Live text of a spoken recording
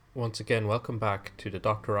Once again, welcome back to the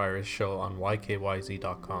Dr. Iris show on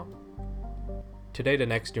ykyz.com. Today, the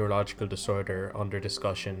next neurological disorder under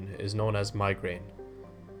discussion is known as migraine.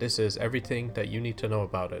 This is everything that you need to know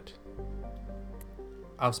about it.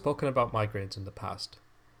 I've spoken about migraines in the past.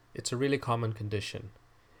 It's a really common condition.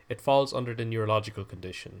 It falls under the neurological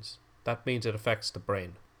conditions. That means it affects the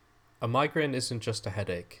brain. A migraine isn't just a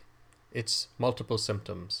headache. It's multiple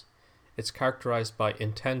symptoms. It's characterized by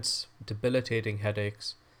intense, debilitating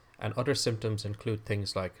headaches, and other symptoms include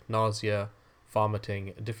things like nausea,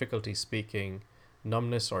 vomiting, difficulty speaking,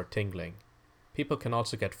 numbness or tingling. People can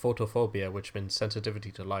also get photophobia, which means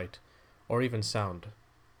sensitivity to light, or even sound.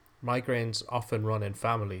 Migraines often run in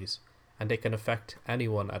families, and they can affect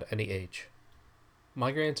anyone at any age.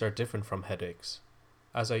 Migraines are different from headaches.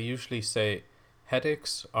 As I usually say,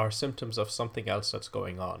 headaches are symptoms of something else that's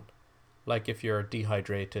going on, like if you're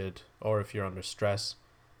dehydrated or if you're under stress.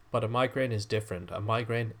 But a migraine is different. A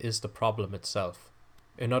migraine is the problem itself.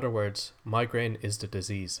 In other words, migraine is the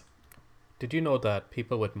disease. Did you know that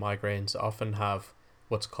people with migraines often have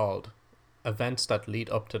what's called events that lead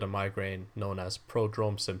up to the migraine, known as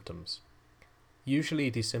prodrome symptoms? Usually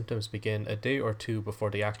these symptoms begin a day or two before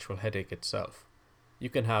the actual headache itself. You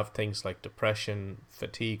can have things like depression,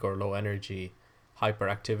 fatigue or low energy,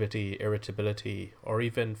 hyperactivity, irritability, or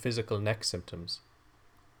even physical neck symptoms.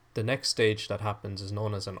 The next stage that happens is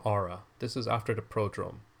known as an aura. This is after the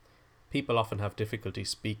prodrome. People often have difficulty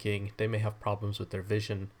speaking, they may have problems with their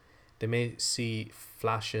vision, they may see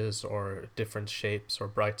flashes or different shapes or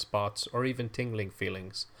bright spots or even tingling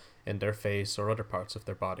feelings in their face or other parts of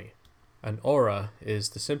their body. An aura is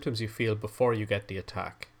the symptoms you feel before you get the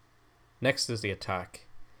attack. Next is the attack.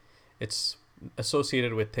 It's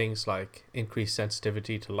associated with things like increased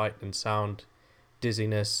sensitivity to light and sound,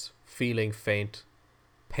 dizziness, feeling faint,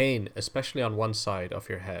 pain, especially on one side of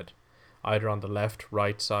your head, either on the left,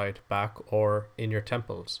 right side, back, or in your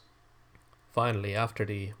temples. Finally, after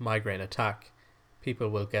the migraine attack, people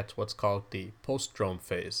will get what's called the postdrome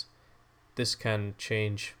phase. This can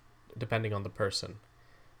change depending on the person.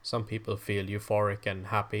 Some people feel euphoric and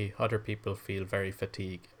happy, other people feel very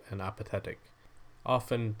fatigued and apathetic.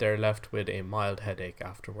 Often they're left with a mild headache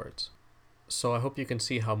afterwards. So I hope you can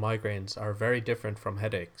see how migraines are very different from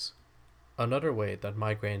headaches. Another way that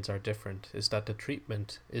migraines are different is that the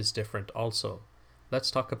treatment is different also. Let's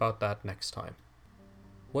talk about that next time.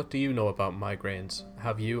 What do you know about migraines?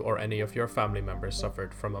 Have you or any of your family members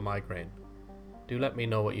suffered from a migraine? Do let me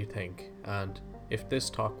know what you think, and if this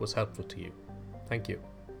talk was helpful to you. Thank you.